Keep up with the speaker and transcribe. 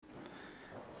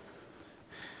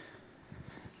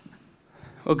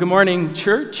Well, good morning,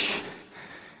 church.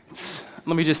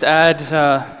 Let me just add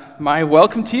my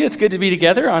welcome to you. It's good to be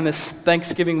together on this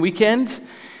Thanksgiving weekend.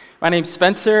 My name's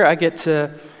Spencer. I get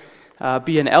to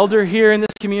be an elder here in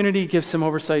this community, give some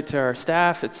oversight to our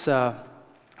staff. It's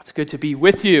good to be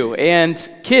with you. And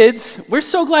kids, we're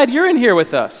so glad you're in here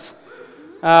with us.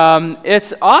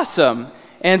 It's awesome.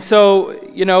 And so,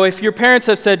 if your parents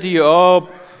have said to you, "Oh,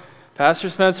 Pastor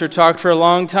Spencer talked for a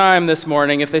long time this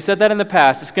morning," if they said that in the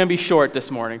past, it's going to be short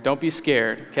this morning. Don't be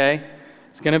scared, okay?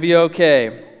 It's going to be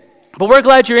okay. But we're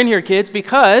glad you're in here, kids,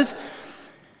 because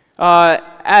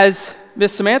as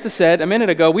Miss Samantha said a minute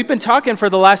ago, we've been talking for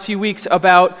the last few weeks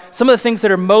about some of the things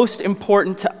that are most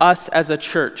important to us as a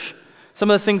church. Some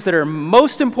of the things that are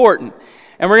most important.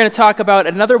 And we're going to talk about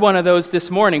another one of those this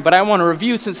morning. But I want to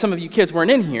review, since some of you kids weren't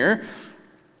in here,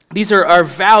 these are our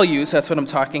values. That's what I'm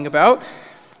talking about.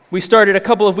 We started a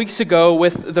couple of weeks ago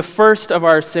with the first of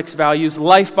our 6 values,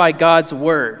 life by God's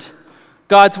Word.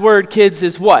 God's Word, kids,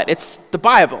 is what? It's the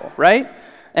Bible, right?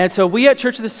 And so we at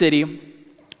Church of the City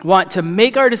want to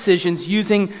make our decisions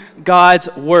using God's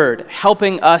Word,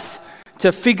 helping us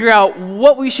to figure out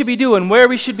what we should be doing, where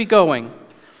we should be going.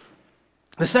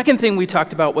 The second thing we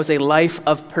talked about was a life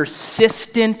of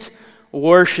persistent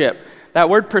worship. That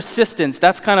word persistence,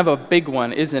 that's kind of a big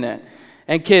one, isn't it?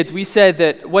 And kids, we said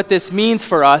that what this means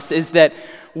for us is that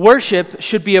worship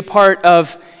should be a part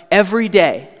of every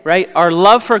day, right? Our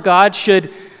love for God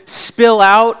should spill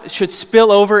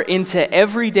over into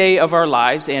every day of our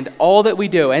lives and all that we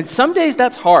do. And some days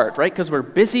that's hard, right? Because we're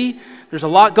busy, there's a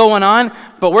lot going on,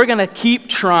 but we're going to keep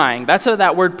trying. That's what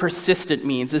that word persistent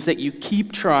means, is that you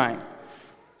keep trying.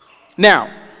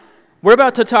 Now, we're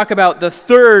about to talk about the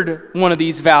third one of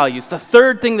these values, the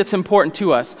third thing that's important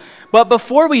to us. But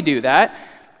before we do that,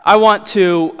 I want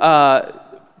to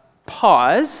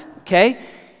pause, okay?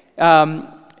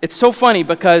 It's so funny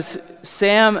because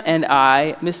Sam and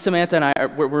I, Miss Samantha and I,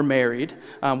 we're married.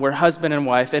 We're husband and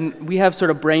wife, and we have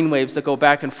sort of brainwaves that go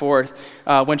back and forth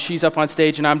when she's up on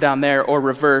stage and I'm down there, or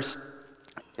reverse.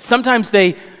 Sometimes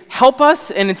they help us,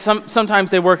 and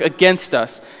sometimes they work against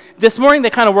us. This morning, they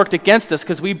kind of worked against us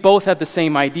because we both had the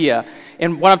same idea.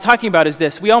 And what I'm talking about is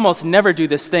this. We almost never do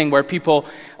this thing where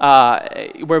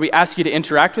where we ask you to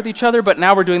interact with each other, but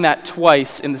now we're doing that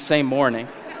twice in the same morning,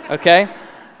 okay?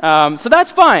 So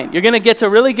that's fine. You're going to get to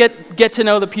really get to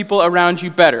know the people around you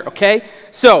better, okay?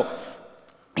 So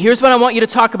here's what I want you to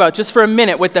talk about just for a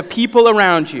minute with the people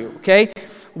around you, okay?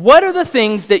 What are the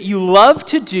things that you love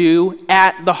to do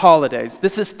at the holidays?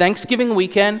 This is Thanksgiving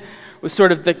weekend. Was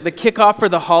sort of the kickoff for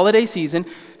the holiday season.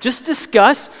 Just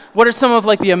discuss what are some of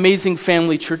the amazing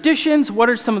family traditions, what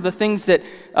are some of the things that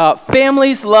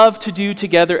families love to do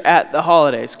together at the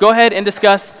holidays. Go ahead and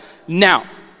discuss now.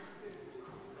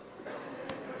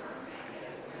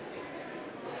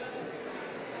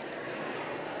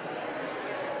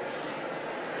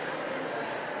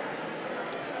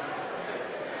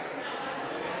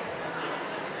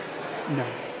 No.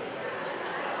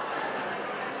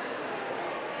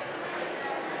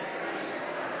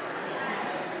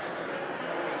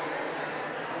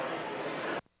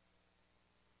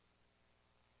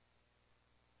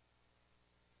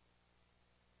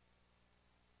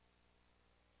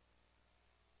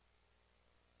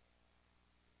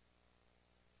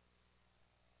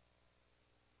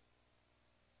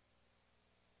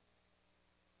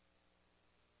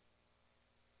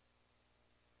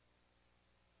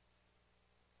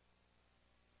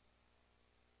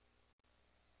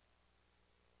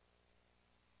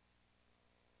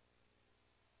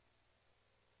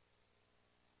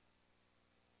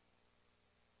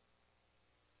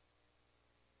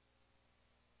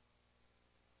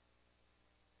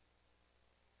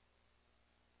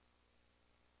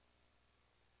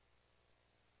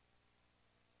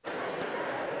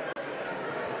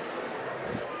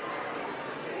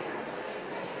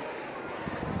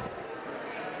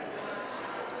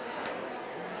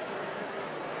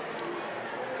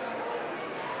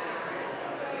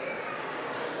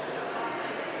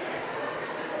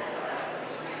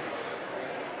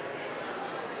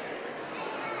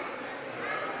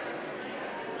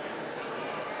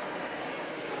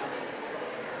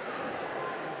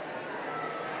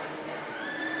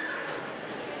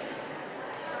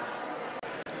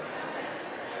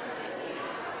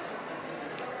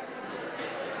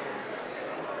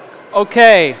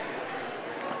 Okay.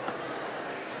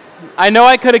 I know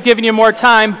I could have given you more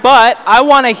time, but I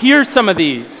want to hear some of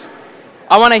these.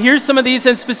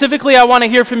 And specifically I want to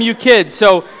hear from you kids.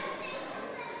 So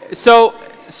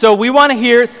we want to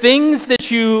hear things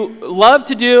that you love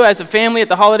to do as a family at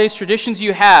the holidays, traditions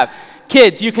you have.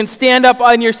 Kids, you can stand up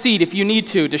on your seat if you need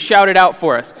to shout it out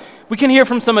for us. We can hear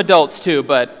from some adults too,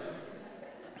 but...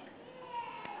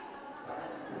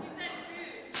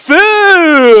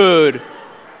 Food!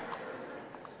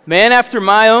 Man after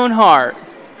my own heart.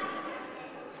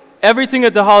 Everything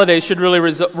at the holidays should really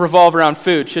revolve around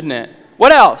food, shouldn't it?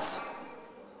 What else?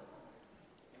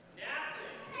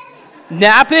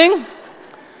 Napping?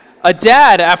 A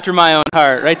dad after my own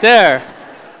heart, right there.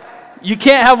 You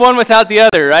can't have one without the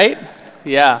other, right?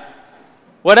 Yeah.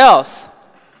 What else?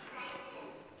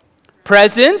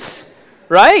 Presents?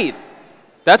 Right.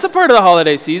 That's a part of the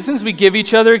holiday seasons. We give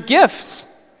each other gifts.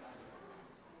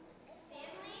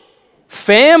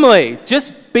 Family.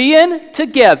 Just being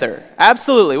together.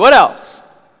 Absolutely. What else?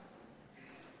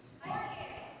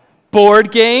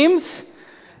 Board games.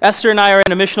 Esther and I are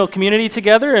in a missional community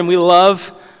together, and we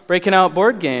love breaking out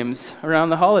board games around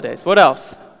the holidays. What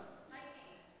else?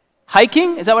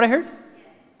 Hiking? Is that what I heard?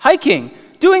 Hiking.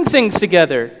 Doing things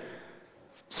together.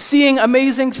 Seeing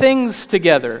amazing things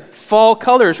together. Fall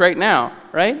colors right now,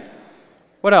 right?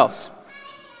 What else?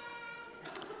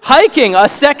 Hiking. A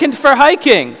second for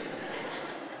hiking.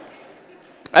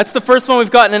 That's the first one we've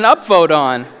gotten an upvote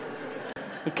on.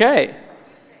 Okay.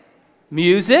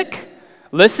 Music.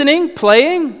 Listening,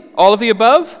 playing, all of the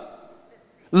above?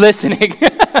 Listening.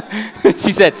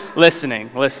 She said, listening.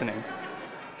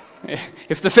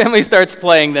 If the family starts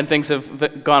playing, then things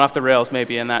have gone off the rails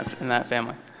maybe in that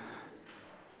family.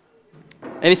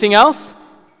 Anything else?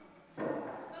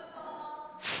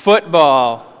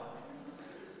 Football.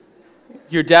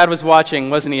 Your dad was watching,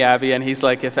 wasn't he, Abby? And he's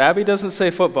like, if Abby doesn't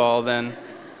say football, then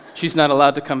she's not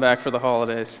allowed to come back for the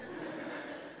holidays.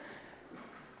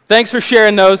 Thanks for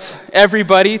sharing those,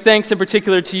 everybody. Thanks in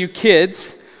particular to you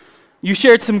kids. You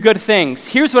shared some good things.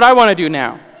 Here's what I want to do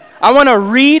now. I want to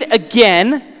read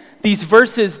again these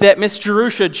verses that Miss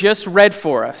Jerusha just read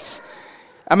for us.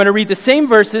 I'm going to read the same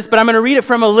verses, but I'm going to read it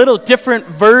from a little different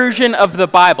version of the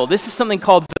Bible. This is something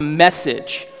called the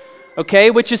Message,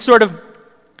 okay, which is sort of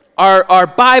our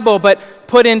Bible, but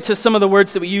put into some of the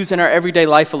words that we use in our everyday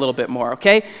life a little bit more,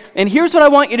 okay? And here's what I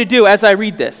want you to do as I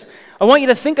read this. I want you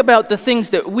to think about the things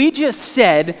that we just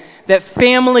said that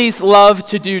families love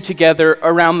to do together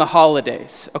around the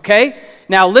holidays, okay?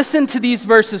 Now listen to these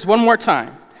verses one more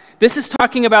time. This is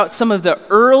talking about some of the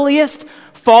earliest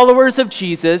followers of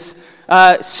Jesus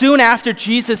soon after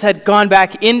Jesus had gone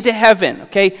back into heaven,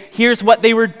 okay? Here's what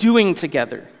they were doing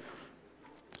together.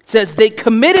 It says, they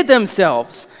committed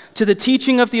themselves to the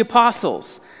teaching of the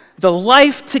apostles, the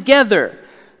life together,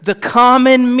 the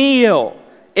common meal,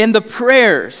 and the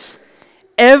prayers.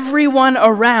 Everyone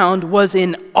around was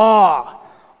in awe.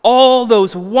 All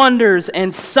those wonders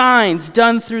and signs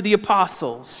done through the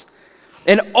apostles.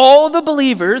 And all the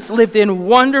believers lived in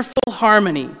wonderful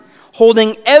harmony,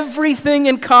 holding everything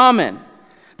in common.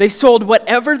 They sold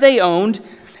whatever they owned,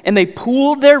 and they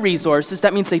pooled their resources.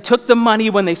 That means they took the money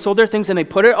when they sold their things and they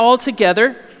put it all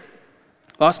together.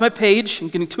 Lost my page. I'm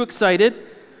getting too excited.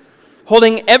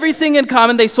 Holding everything in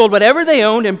common, they sold whatever they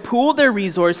owned and pooled their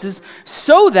resources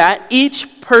so that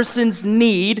each person's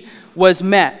need was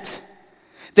met.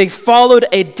 They followed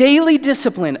a daily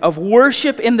discipline of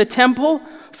worship in the temple,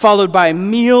 followed by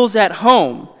meals at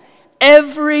home.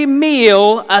 Every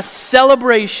meal a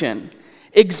celebration,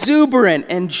 exuberant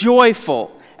and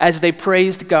joyful as they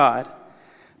praised God.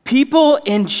 People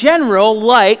in general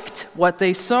liked what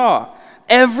they saw.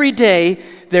 Every day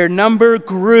their number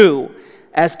grew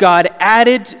as God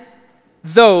added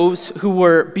those who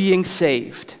were being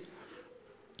saved.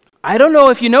 I don't know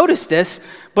if you noticed this,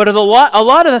 but a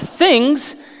lot of the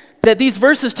things that these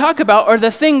verses talk about are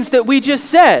the things that we just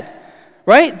said,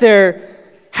 right? They're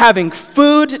having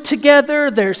food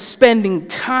together, they're spending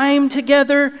time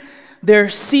together, they're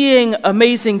seeing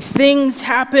amazing things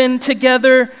happen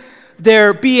together,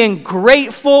 they're being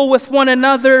grateful with one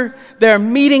another, they're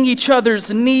meeting each other's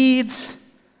needs.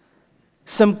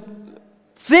 Some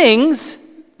things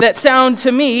that sound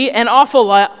to me an awful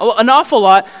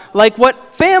lot like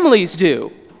what families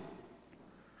do.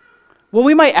 Well,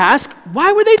 we might ask,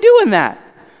 why were they doing that?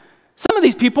 Some of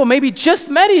these people maybe just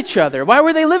met each other. Why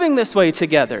were they living this way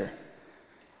together?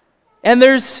 And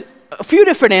there's a few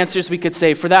different answers we could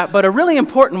say for that, but a really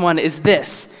important one is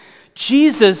this.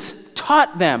 Jesus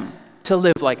taught them to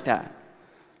live like that.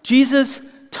 Jesus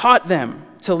taught them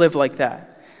to live like that.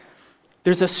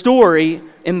 There's a story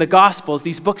in the Gospels,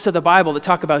 these books of the Bible that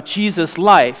talk about Jesus'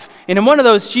 life. And in one of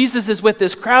those, Jesus is with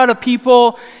this crowd of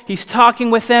people. He's talking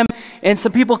with them. And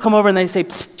some people come over and they say,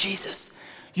 Psst, Jesus,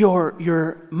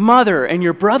 your mother and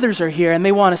your brothers are here and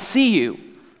they want to see you.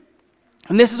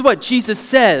 And this is what Jesus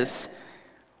says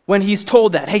when he's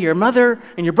told that. Hey, your mother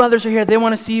and your brothers are here. They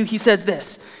want to see you. He says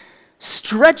this.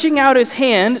 Stretching out his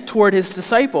hand toward his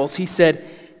disciples, he said,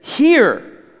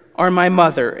 "Here are my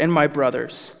mother and my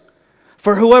brothers.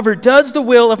 For whoever does the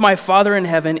will of my Father in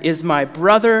heaven is my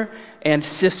brother and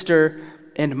sister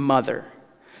and mother."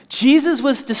 Jesus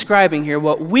was describing here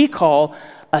what we call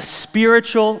a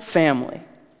spiritual family.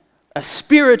 A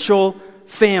spiritual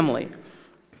family.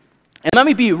 And let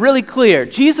me be really clear.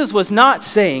 Jesus was not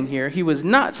saying here, he was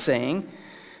not saying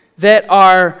that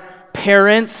our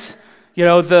parents,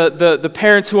 the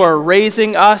parents who are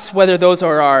raising us, whether those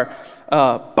are our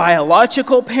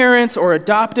biological parents or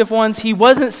adoptive ones, he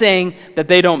wasn't saying that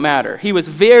they don't matter. He was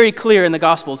very clear in the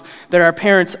Gospels that our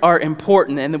parents are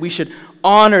important and that we should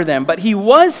honor them. But he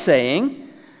was saying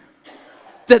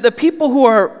that the people who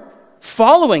are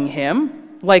following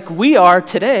him, like we are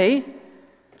today,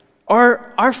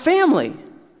 are our family,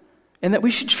 and that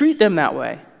we should treat them that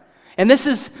way. And this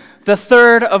is the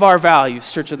third of our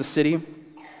values, Church of the City.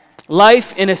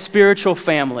 Life in a spiritual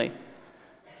family.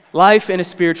 Life in a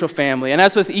spiritual family. And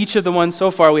as with each of the ones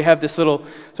so far, we have this little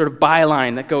sort of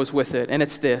byline that goes with it, and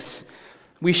it's this.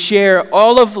 We share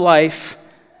all of life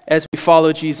as we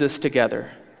follow Jesus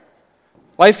together.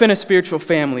 Life in a spiritual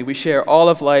family. We share all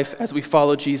of life as we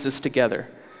follow Jesus together.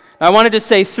 Now, I wanted to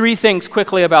say three things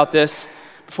quickly about this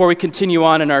before we continue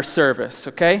on in our service,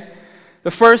 okay?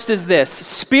 The first is this.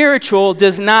 Spiritual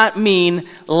does not mean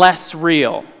less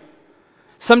real.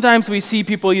 Sometimes we see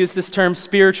people use this term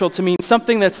spiritual to mean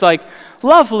something that's like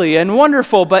lovely and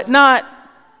wonderful, but not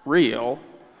real.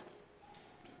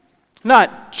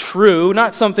 Not true,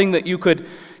 not something that you could,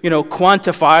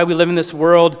 quantify. We live in this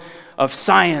world of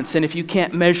science, and if you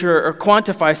can't measure or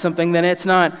quantify something, then it's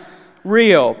not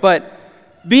real. But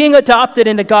being adopted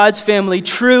into God's family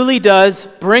truly does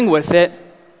bring with it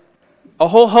a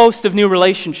whole host of new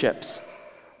relationships.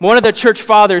 One of the church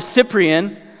fathers,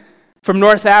 Cyprian, from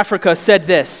North Africa, said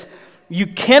this: "You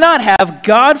cannot have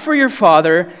God for your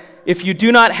father if you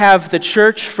do not have the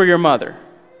church for your mother."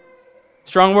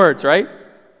 Strong words, right?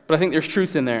 But I think there's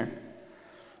truth in there.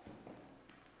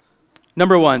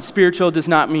 Number one, spiritual does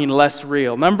not mean less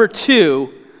real. Number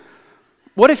two,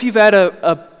 what if you've had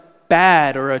a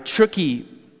bad or a tricky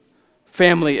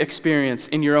family experience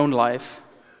in your own life?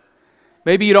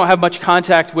 Maybe you don't have much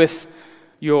contact with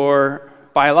your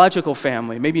biological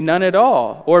family, maybe none at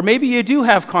all. Or maybe you do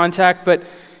have contact, but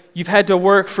you've had to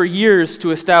work for years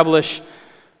to establish,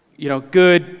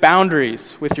 good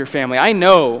boundaries with your family. I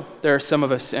know there are some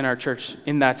of us in our church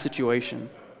in that situation.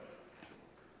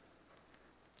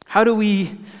 How do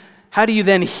you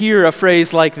then hear a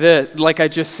phrase like this, like I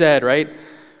just said, right?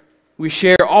 We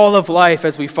share all of life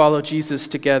as we follow Jesus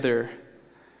together.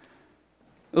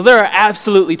 Well, there are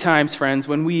absolutely times, friends,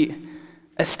 when we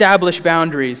establish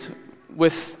boundaries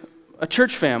with a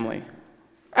church family.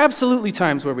 Absolutely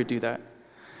times where we do that.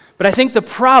 But I think the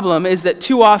problem is that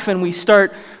too often we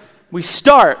start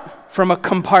from a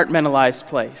compartmentalized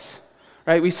place,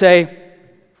 right? We say,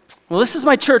 well, this is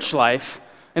my church life,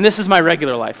 and this is my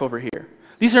regular life over here.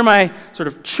 These are my sort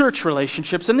of church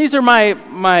relationships, and these are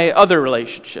my other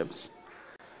relationships.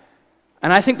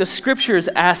 And I think the scriptures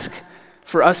ask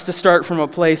for us to start from a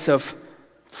place of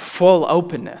full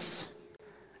openness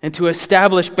and to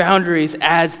establish boundaries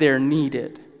as they're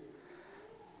needed.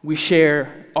 We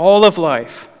share all of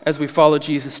life as we follow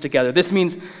Jesus together. This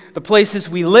means the places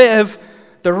we live,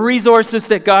 the resources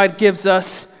that God gives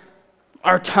us,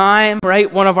 our time,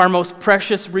 right? One of our most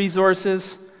precious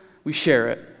resources, we share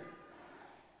it.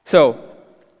 So,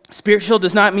 spiritual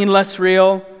does not mean less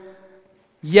real.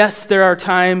 Yes, there are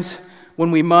times when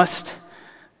we must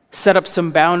set up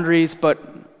some boundaries, but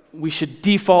we should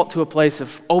default to a place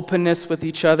of openness with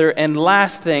each other. And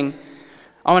last thing,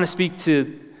 I want to speak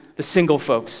to the single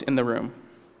folks in the room.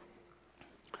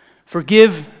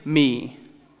 Forgive me,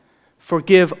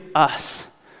 forgive us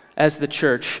as the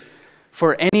church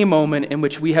for any moment in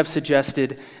which we have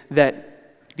suggested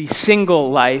that the single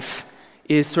life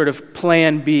is sort of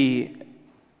plan B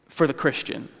for the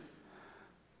Christian.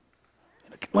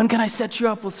 When can I set you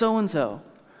up with so-and-so?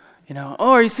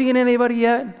 Are you seeing anybody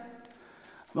yet?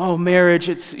 Oh, marriage,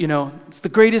 it's the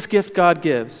greatest gift God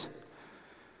gives.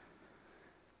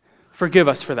 Forgive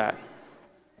us for that.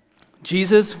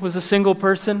 Jesus was a single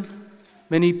person.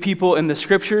 Many people in the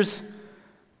scriptures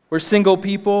were single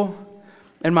people.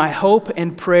 And my hope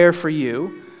and prayer for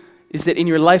you is that in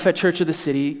your life at Church of the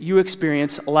City, you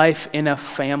experience life in a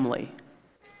family.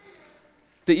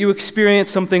 That you experience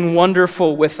something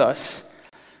wonderful with us.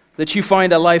 That you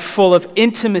find a life full of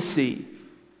intimacy,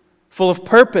 full of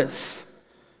purpose,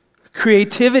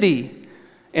 creativity,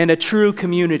 and a true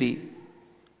community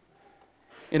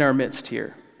in our midst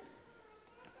here.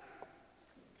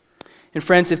 And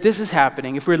friends, if this is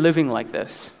happening, if we're living like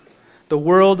this, the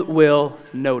world will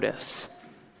notice.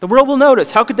 The world will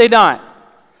notice. How could they not?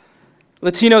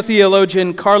 Latino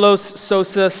theologian Carlos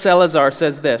Sosa Salazar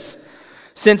says this: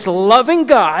 since loving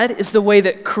God is the way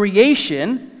that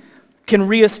creation can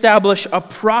reestablish a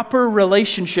proper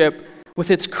relationship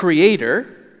with its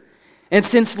creator, and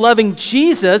since loving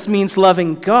Jesus means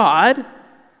loving God,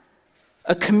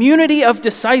 a community of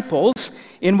disciples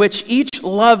in which each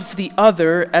loves the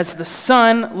other as the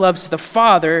Son loves the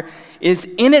Father is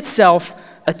in itself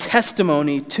a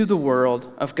testimony to the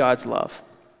world of God's love.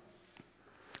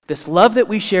 This love that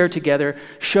we share together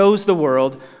shows the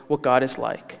world what God is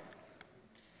like.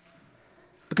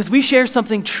 Because we share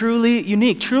something truly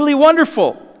unique, truly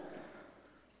wonderful.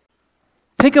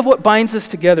 Think of what binds us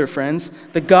together, friends.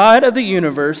 The God of the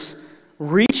universe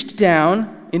reached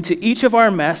down into each of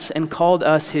our mess and called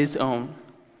us his own.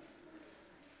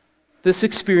 This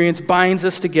experience binds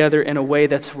us together in a way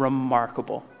that's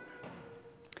remarkable.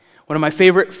 One of my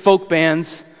favorite folk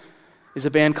bands is a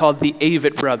band called the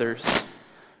Avett Brothers,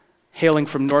 hailing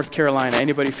from North Carolina.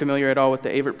 Anybody familiar at all with the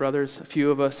Avett Brothers? A few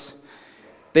of us.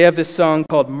 They have this song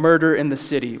called Murder in the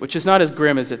City, which is not as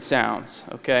grim as it sounds,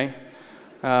 okay?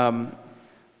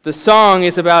 The song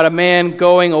is about a man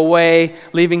going away,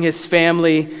 leaving his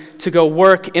family to go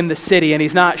work in the city, and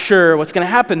he's not sure what's going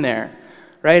to happen there,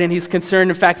 right? And he's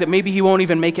concerned, in fact, that maybe he won't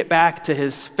even make it back to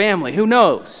his family. Who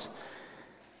knows?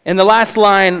 And the last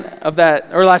line of that,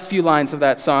 or last few lines of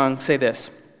that song say this: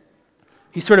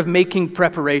 he's sort of making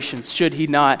preparations should he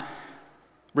not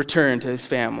return to his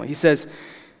family. He says,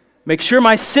 "Make sure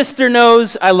my sister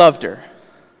knows I loved her.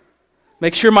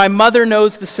 Make sure my mother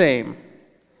knows the same."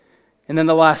 And then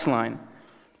the last line: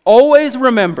 always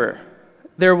remember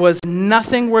there was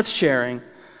nothing worth sharing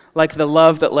like the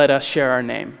love that let us share our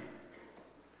name.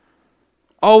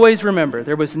 Always remember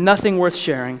there was nothing worth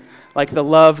sharing like the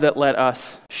love that let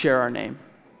us share our name.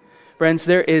 Friends,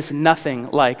 there is nothing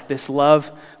like this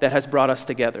love that has brought us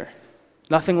together.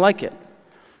 Nothing like it.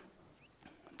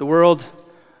 The world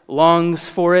longs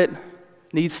for it,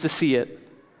 needs to see it.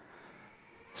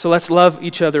 So let's love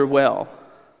each other well.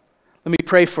 Let me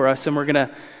pray for us, and we're going to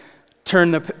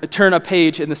turn a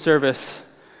page in the service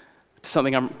to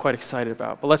something I'm quite excited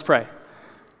about. But let's pray.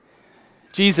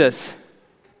 Jesus,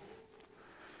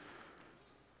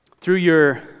 through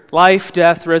your life,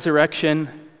 death, resurrection,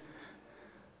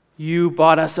 you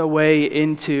bought us a way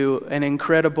into an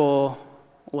incredible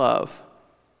love.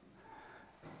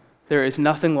 There is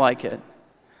nothing like it.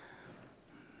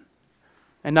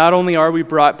 And not only are we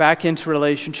brought back into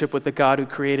relationship with the God who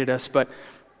created us, but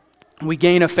we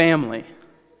gain a family.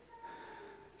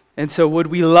 And so would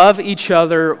we love each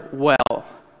other well?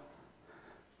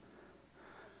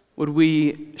 Would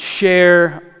we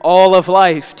share all of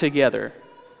life together?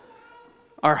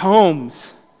 Our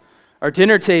homes, our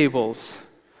dinner tables,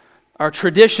 our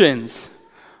traditions,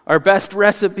 our best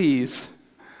recipes,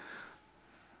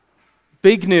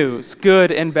 big news,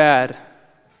 good and bad.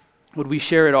 Would we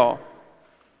share it all?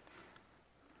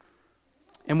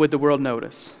 And would the world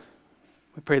notice?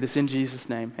 We pray this in Jesus'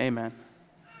 name. Amen.